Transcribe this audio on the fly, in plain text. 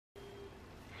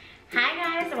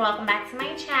guys, welcome back to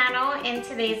my channel. In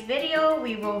today's video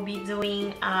we will be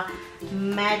doing a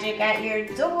Magic at Your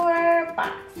Door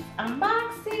box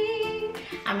unboxing.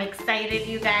 I'm excited,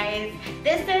 you guys.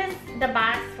 This is the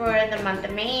box for the month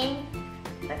of May.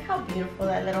 Look how beautiful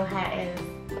that little hat is.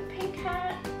 The pink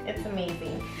hat, it's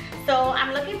amazing. So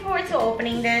I'm looking forward to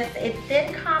opening this. It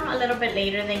did come a little bit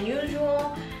later than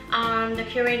usual. The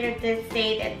curator did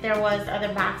state that there was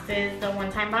other boxes, the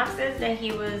one-time boxes that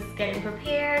he was getting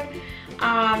prepared.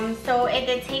 So it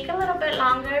did take a little bit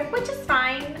longer, which is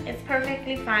fine. It's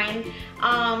perfectly fine.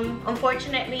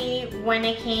 Unfortunately, when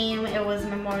it came, it was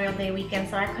Memorial Day weekend,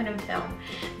 so I couldn't film.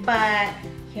 But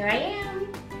here I am.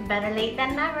 Better late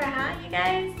than never, huh, you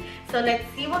guys? So let's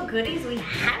see what goodies we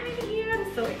have in here.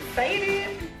 I'm so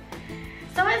excited.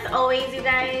 So as always, you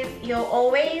guys, you'll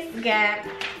always get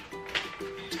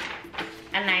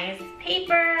a nice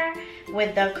paper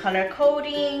with the color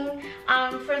coding.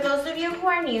 For those of you who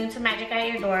are new to Magic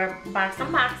at Your Door box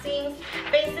unboxings,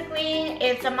 basically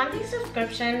it's a monthly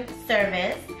subscription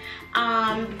service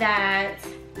that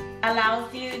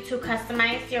allows you to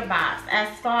customize your box as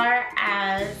far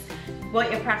as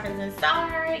what your preferences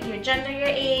are, your gender, your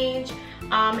age,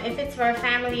 if it's for a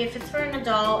family, if it's for an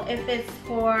adult, if it's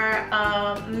for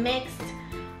a mixed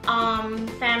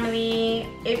family,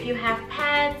 if you have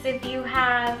pets, if you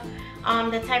have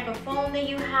the type of phone that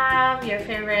you have, your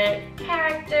favorite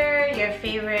character, your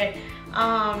favorite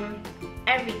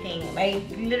everything. Like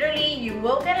literally you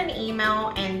will get an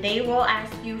email and they will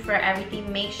ask you for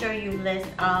everything. Make sure you list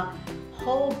a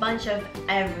whole bunch of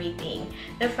everything.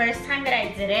 The first time that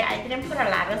I did it, I didn't put a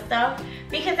lot of stuff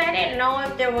because I didn't know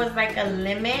if there was like a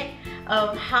limit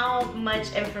of how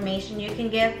much information you can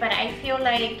give, but I feel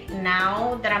like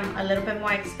now that I'm a little bit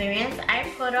more experienced, I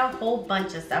put a whole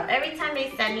bunch of stuff. Every time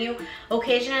they send you,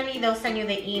 occasionally they'll send you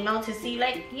the email to see,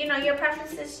 like, you know, your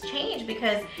preferences change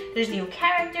because there's new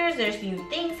characters, there's new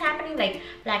things happening, like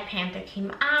Black Panther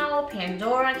came out,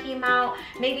 Pandora came out.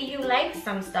 Maybe you like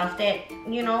some stuff that,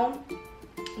 you know,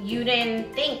 you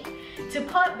didn't think to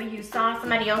put, but you saw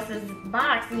somebody else's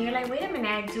box and you're like, wait a minute,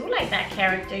 I do like that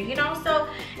character, you know. So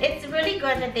it's really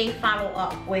good that they follow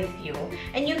up with you,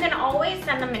 and you can always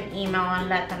send them an email and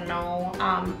let them know,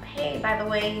 hey, by the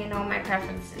way, you know, my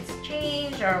preferences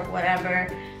change, or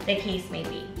whatever the case may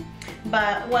be.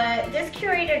 But what this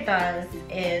curator does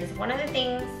is, one of the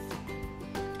things,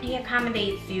 he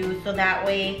accommodates you so that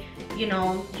way, you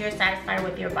know, you're satisfied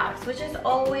with your box, which is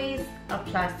always a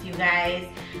plus, you guys.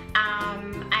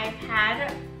 I've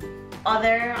had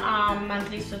other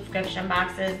monthly subscription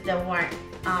boxes that weren't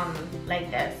like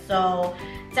this. So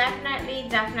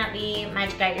definitely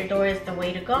Magic at Your Door is the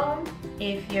way to go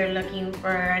if you're looking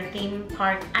for theme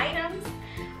park items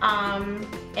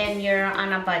and you're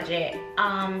on a budget.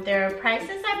 Their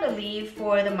prices, I believe,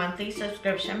 for the monthly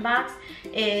subscription box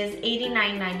is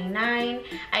 $89.99.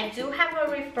 I do have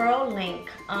a referral link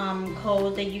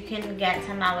code that you can get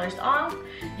 $10 off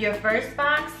your first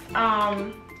box.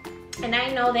 And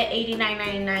I know that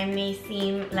 $89.99 may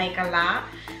seem like a lot,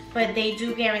 but they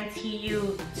do guarantee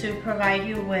you to provide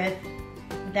you with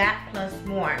that plus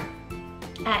more,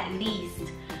 at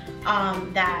least.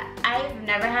 That I've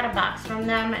never had a box from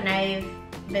them, and I've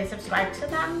been subscribed to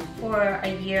them for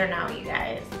a year now, you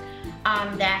guys.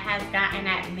 That has gotten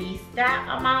at least that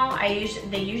amount.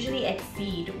 They usually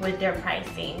exceed with their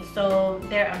pricing, so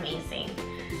they're amazing.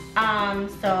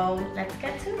 So let's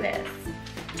get to this.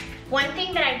 One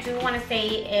thing that I do want to say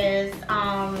is a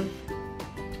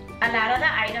lot of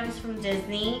the items from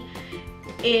Disney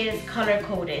is color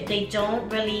coded. They don't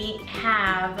really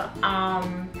have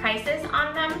prices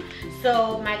on them.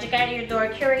 So Magic at Your Door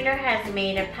curator has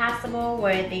made it possible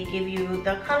where they give you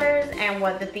the colors and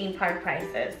what the theme park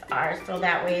prices are, so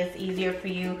that way it's easier for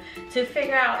you to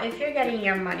figure out if you're getting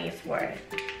your money's worth.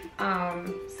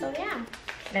 So yeah,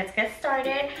 let's get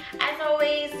started. As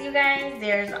always, you guys,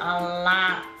 there's a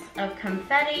lot of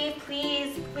confetti.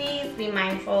 Please be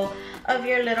mindful of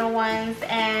your little ones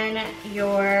and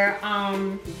your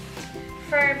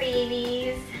fur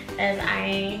babies, as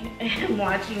I am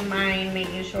watching mine,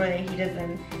 making sure that he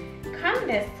doesn't come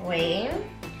this way.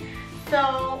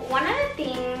 So one of the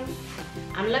things,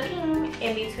 I'm looking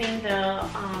in between the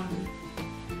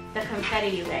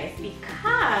confetti, you guys,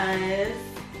 because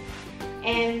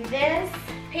in this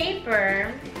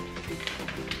paper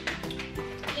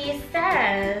he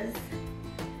says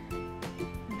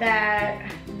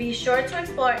that be sure to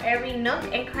explore every nook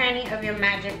and cranny of your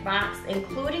magic box,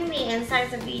 including the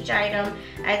insides of each item,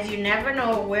 as you never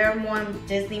know where more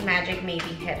Disney magic may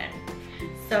be hidden.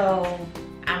 So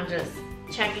I'm just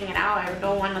checking it out. I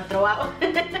don't want to throw out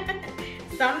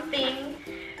something.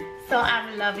 So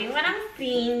I'm loving what I'm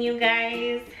seeing, you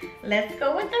guys. Let's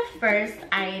go with the first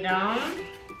item.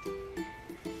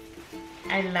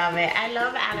 I love it. I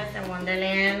love Alice in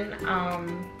Wonderland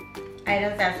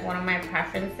items. That's one of my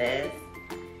preferences.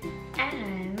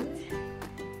 And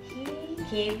he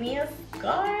gave me a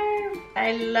scarf.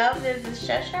 I love this. The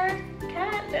Cheshire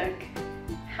cat. Look.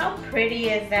 How pretty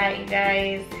is that, you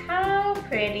guys? How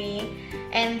pretty.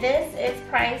 And this is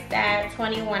priced at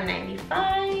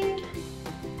 $21.95.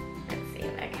 Let's see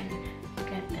if I can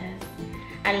get this.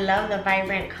 I love the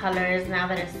vibrant colors now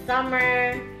that it's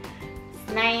summer.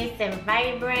 It's nice and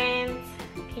vibrant.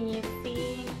 Can you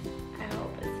see? I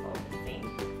hope it's focusing.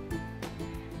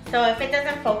 So if it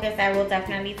doesn't focus, I will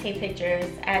definitely take pictures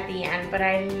at the end. But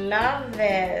I love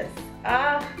this.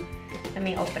 Oh, let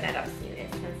me open it up so you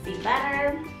guys can see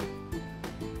better.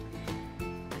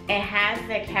 It has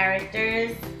the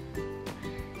characters.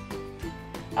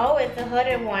 Oh, it's a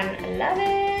hooded one. I love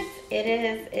it. It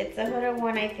is. It's a hooded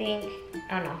one, I think.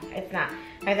 Oh no, it's not.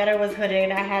 I thought it was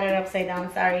hooded. I had it upside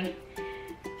down, sorry.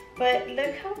 But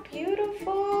look how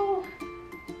beautiful.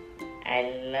 I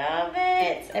love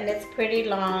it. And it's pretty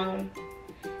long.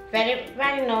 If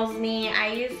anybody knows me,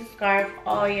 I use the scarf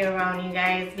all year round, you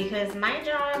guys, because my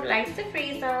job likes to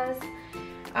freeze us.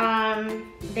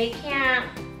 They can't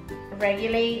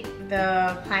regulate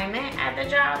the climate at the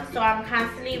job, so I'm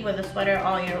constantly with a sweater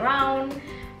all year round,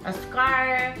 a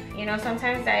scarf. You know,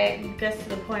 sometimes it gets to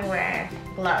the point where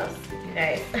gloves, you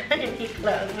guys. I need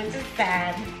gloves, which is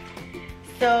sad.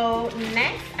 So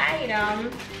next item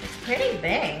is pretty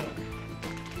big,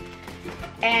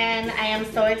 and I am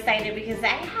so excited because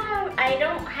I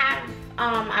don't have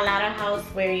a lot of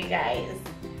housewear, you guys.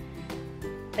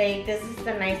 Like, this is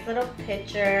a nice little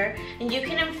pitcher, and you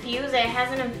can infuse it. It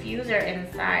has an infuser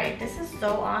inside. This is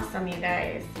so awesome, you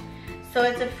guys. So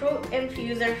it's a fruit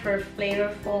infuser for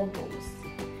flavorful boost.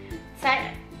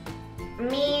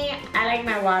 Me, I like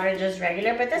my water just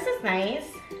regular, but this is nice.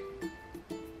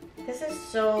 This is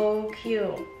so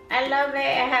cute. I love it.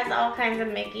 It has all kinds of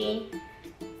Mickey.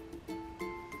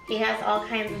 He has all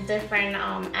kinds of different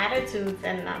attitudes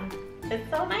in them. It's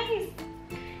so nice.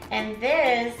 And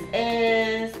this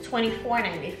is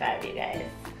 $24.95, you guys.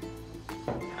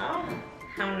 Oh,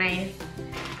 how nice.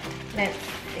 Let's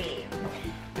see.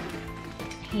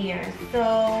 Here,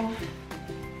 so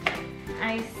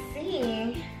I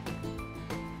see,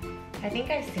 I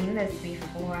think I've seen this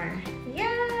before.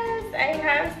 Yes, I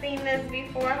have seen this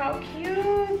before. How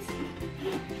cute.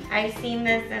 I've seen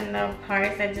this in the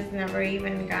parks. I just never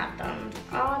even got them.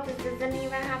 Oh, this doesn't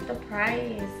even have the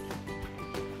price.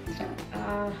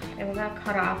 It got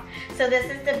cut off. So this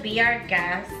is the Be Our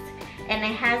Guest, and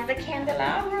it has the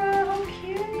candelabra. How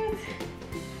cute.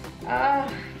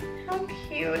 Oh, how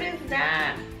cute is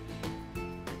that?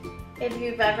 If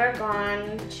you've ever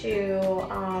gone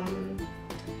to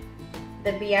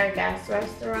the Be Our Guest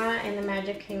restaurant in the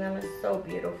Magic Kingdom, is so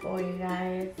beautiful, you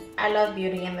guys. I love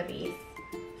Beauty and the Beast,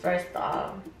 first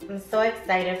off. I'm so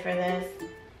excited for this.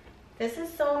 This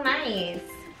is so nice.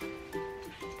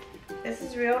 This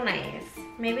is real nice.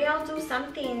 Maybe I'll do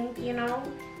something, you know,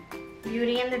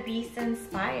 Beauty and the Beast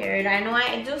inspired. I know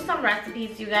I do some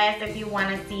recipes, you guys, if you want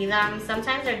to see them.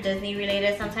 Sometimes they're Disney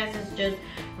related. Sometimes it's just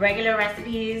regular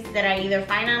recipes that I either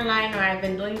find online or I've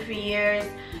been doing for years.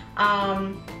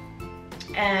 And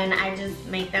I just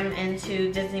make them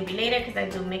into Disney related because I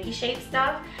do Mickey shaped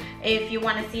stuff. If you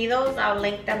want to see those, I'll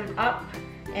link them up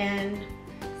and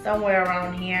somewhere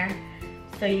around here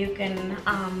so you can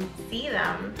see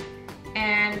them.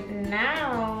 And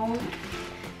now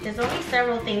there's only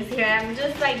several things here. I'm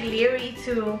just like leery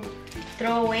to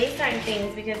throw away certain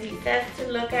things because he says to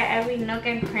look at every nook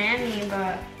and cranny,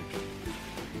 but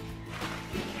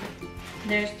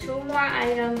there's two more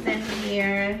items in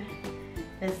here.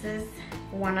 This is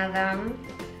one of them.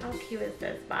 How cute is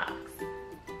this box?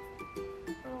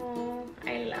 Oh,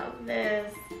 I love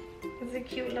this. It's a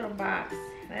cute little box.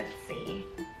 Let's see.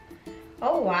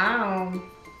 Oh, wow.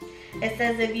 It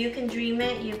says if you can dream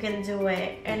it, you can do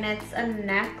it. And it's a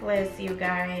necklace, you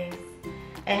guys.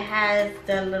 It has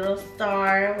the little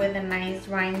star with a nice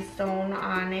rhinestone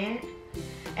on it.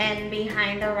 And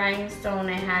behind the rhinestone,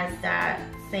 it has that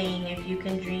saying, if you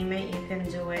can dream it, you can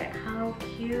do it. How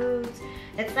cute.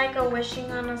 It's like a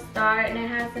wishing on a star, and it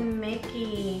has a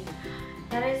Mickey.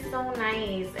 That is so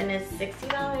nice. And it's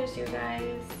 $60, you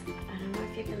guys. I don't know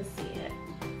if you can see it.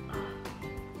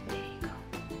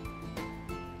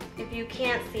 If you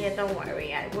can't see it, don't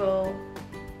worry. I will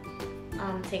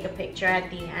take a picture at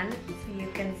the end so you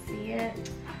can see it.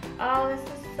 Oh, this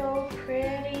is so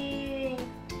pretty.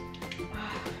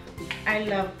 Oh, I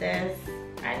love this.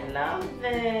 I love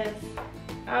this.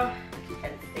 Oh,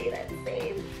 let's see. stay that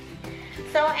same.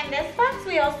 So in this box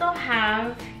we also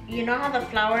have, you know how the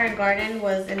Flower and Garden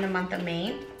was in the month of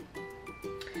May?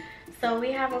 So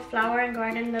we have a Flower and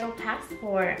Garden little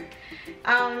passport.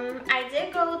 I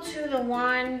did go to the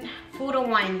one Food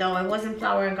and Wine though. It wasn't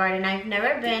Flower and Garden. I've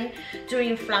never been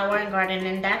doing Flower and Garden,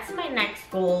 and that's my next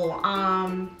goal.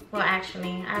 Well,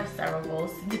 actually I have several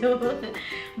goals to do,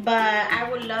 but I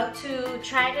would love to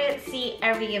try to see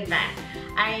every event.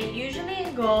 I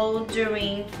usually go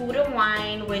during Food and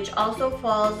Wine, which also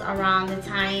falls around the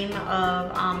time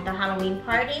of the Halloween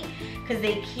party, because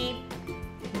they keep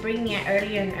bringing it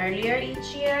earlier and earlier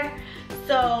each year.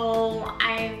 So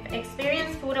I've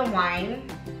experienced Food and Wine.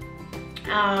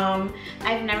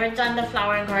 I've never done the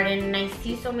Flower and Garden, and I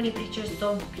see so many pictures,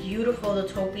 so beautiful, the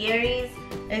topiaries.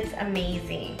 It's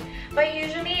amazing. But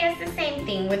usually it's the same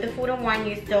thing. With the Food and Wine,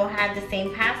 you still had the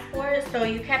same passport, so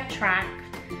you kept track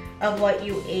of what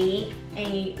you ate, and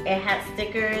it had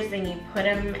stickers, and you put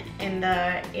them in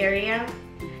the area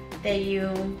that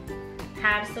you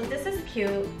have. So this is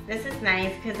cute. This is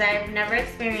nice because I've never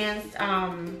experienced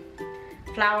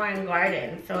Flower and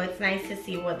Garden, so it's nice to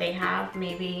see what they have.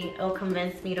 Maybe it'll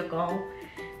convince me to go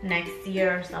next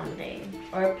year or something,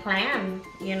 or plan,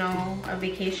 you know, a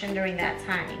vacation during that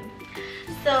time.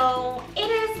 So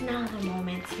it is now the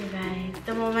moment, you guys,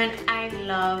 the moment I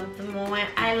love, the moment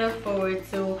I look forward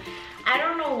to. I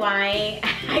don't know why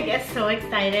I get so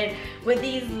excited with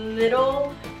these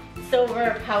little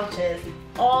silver pouches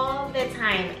all the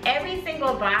time. Every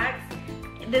single box,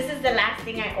 this is the last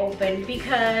thing I open,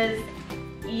 because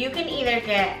you can either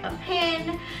get a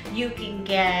pin, you can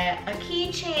get a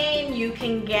keychain, you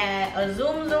can get a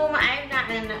zoom zoom. I've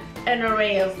gotten an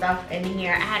array of stuff in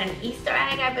here. I had an Easter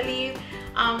egg, I believe,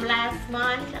 last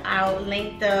month. I'll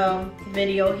link the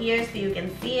video here so you can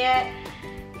see it.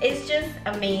 It's just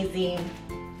amazing.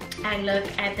 I look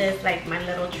at this like my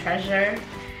little treasure.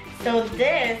 So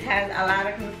this has a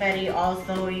lot of confetti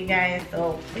also, you guys,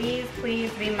 so please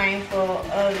be mindful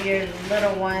of your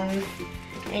little ones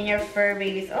and your fur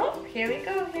babies. Oh, here we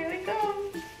go, here we go.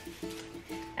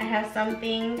 I have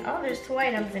something. Oh, there's 2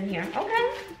 items in here.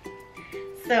 Okay.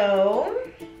 So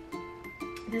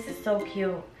this is so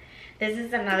cute. This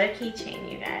is another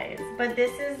keychain, you guys. But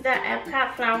this is the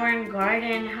Epcot Flower and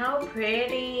Garden. How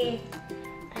pretty.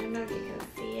 I don't know if you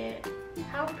can see it.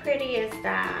 How pretty is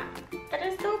that? That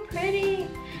is so pretty.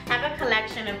 I have a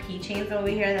collection of keychains over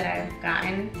here that I've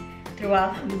gotten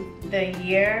throughout the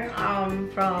year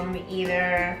from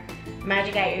either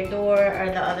Magic at Your Door or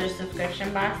the other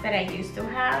subscription box that I used to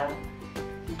have.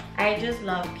 I just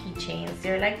love keychains.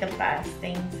 They're like the best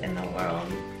things in the world.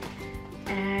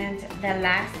 And the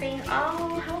last thing,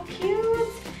 oh, how cute.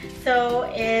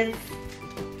 So it's,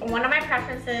 one of my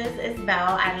preferences is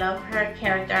Belle. I love her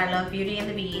character. I love Beauty and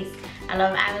the Beast. I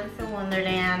love Alice in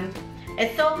Wonderland.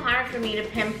 It's so hard for me to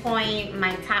pinpoint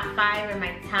my top 5 or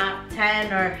my top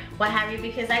 10 or what have you,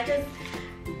 because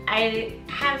I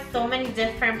have so many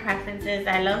different preferences.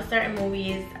 I love certain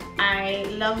movies. I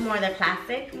love more the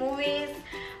classic movies,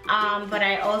 but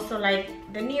I also like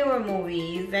the newer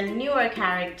movies and newer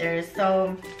characters.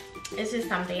 So it's just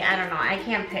something, I don't know, I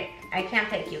can't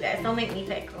pick, you guys. Don't make me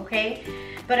pick, okay?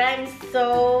 But I'm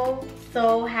so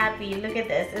happy. Look at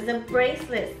this. It's a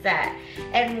bracelet set,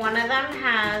 and one of them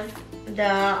has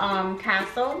the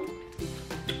castle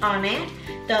on it.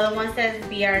 The other one says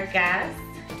 "Be Our Guest"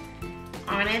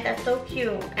 on it. That's so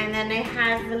cute. And then it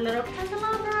has the little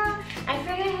candelabra. I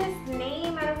forget his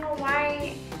name. I don't know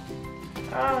why.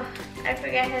 Oh, I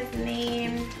forget his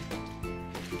name.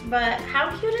 But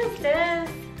how cute is this?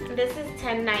 This is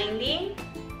 $10.90.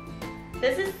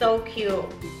 This is so cute.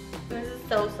 This is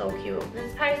so cute.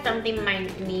 This is probably something my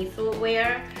niece would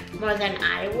wear more than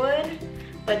I would.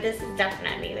 But this is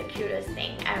definitely the cutest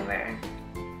thing ever.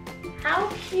 How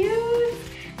cute!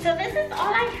 So this is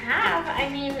all I have. I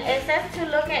mean, it says to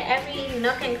look at every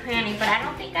nook and cranny, but I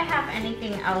don't think I have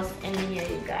anything else in here,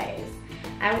 you guys.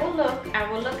 I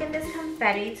will look in this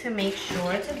confetti to make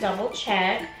sure to double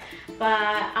check. But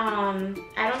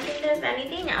I don't think there's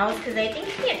anything else, because I think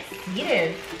he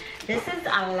exceeded. This is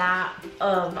a lot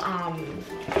of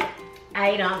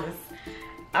items.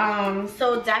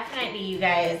 So definitely, you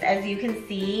guys, as you can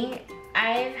see,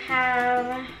 I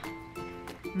have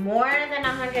more than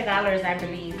 $100, I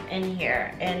believe, in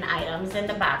here in items. And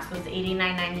the box was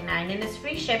 $89.99, and it's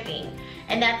free shipping.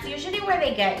 And that's usually where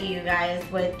they get you guys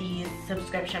with these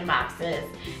subscription boxes.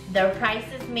 Their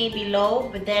prices may be low,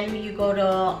 but then you go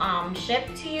to ship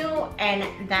to you, and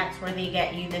that's where they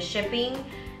get you. The shipping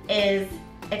is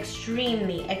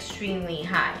extremely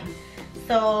high.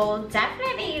 So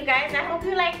definitely, you guys, I hope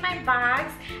you like my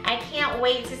box. I can't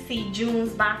wait to see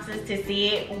June's boxes to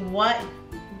see what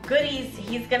goodies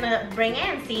he's gonna bring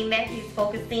in, seeing that he's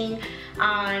focusing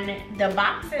on the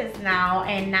boxes now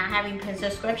and not having pin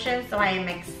subscriptions. So I am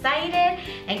excited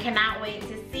and cannot wait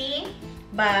to see.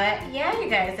 But yeah, you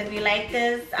guys, if you like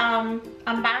this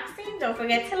unboxing, don't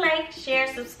forget to like, share,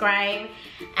 subscribe.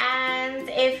 And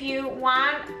if you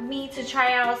want me to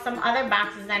try out some other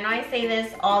boxes, I know I say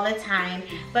this all the time,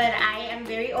 but I am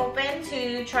very open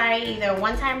to try either a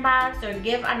one-time box or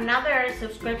give another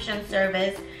subscription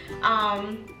service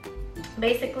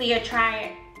basically a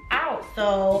try out.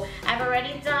 So I've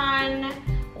already done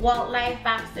Walt Life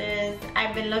boxes.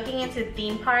 I've been looking into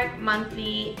theme park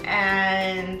monthly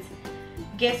and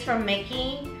gifts from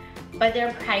Mickey, but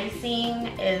their pricing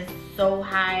is so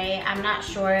high. I'm not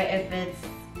sure if it's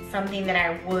something that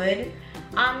I would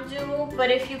do, but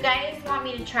if you guys want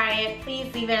me to try it,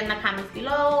 please leave it in the comments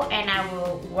below and I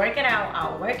will work it out.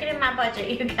 I'll work it in my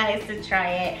budget, you guys, to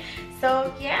try it.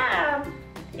 So yeah,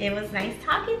 it was nice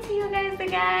talking to you guys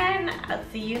again. I'll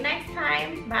see you next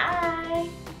time. Bye.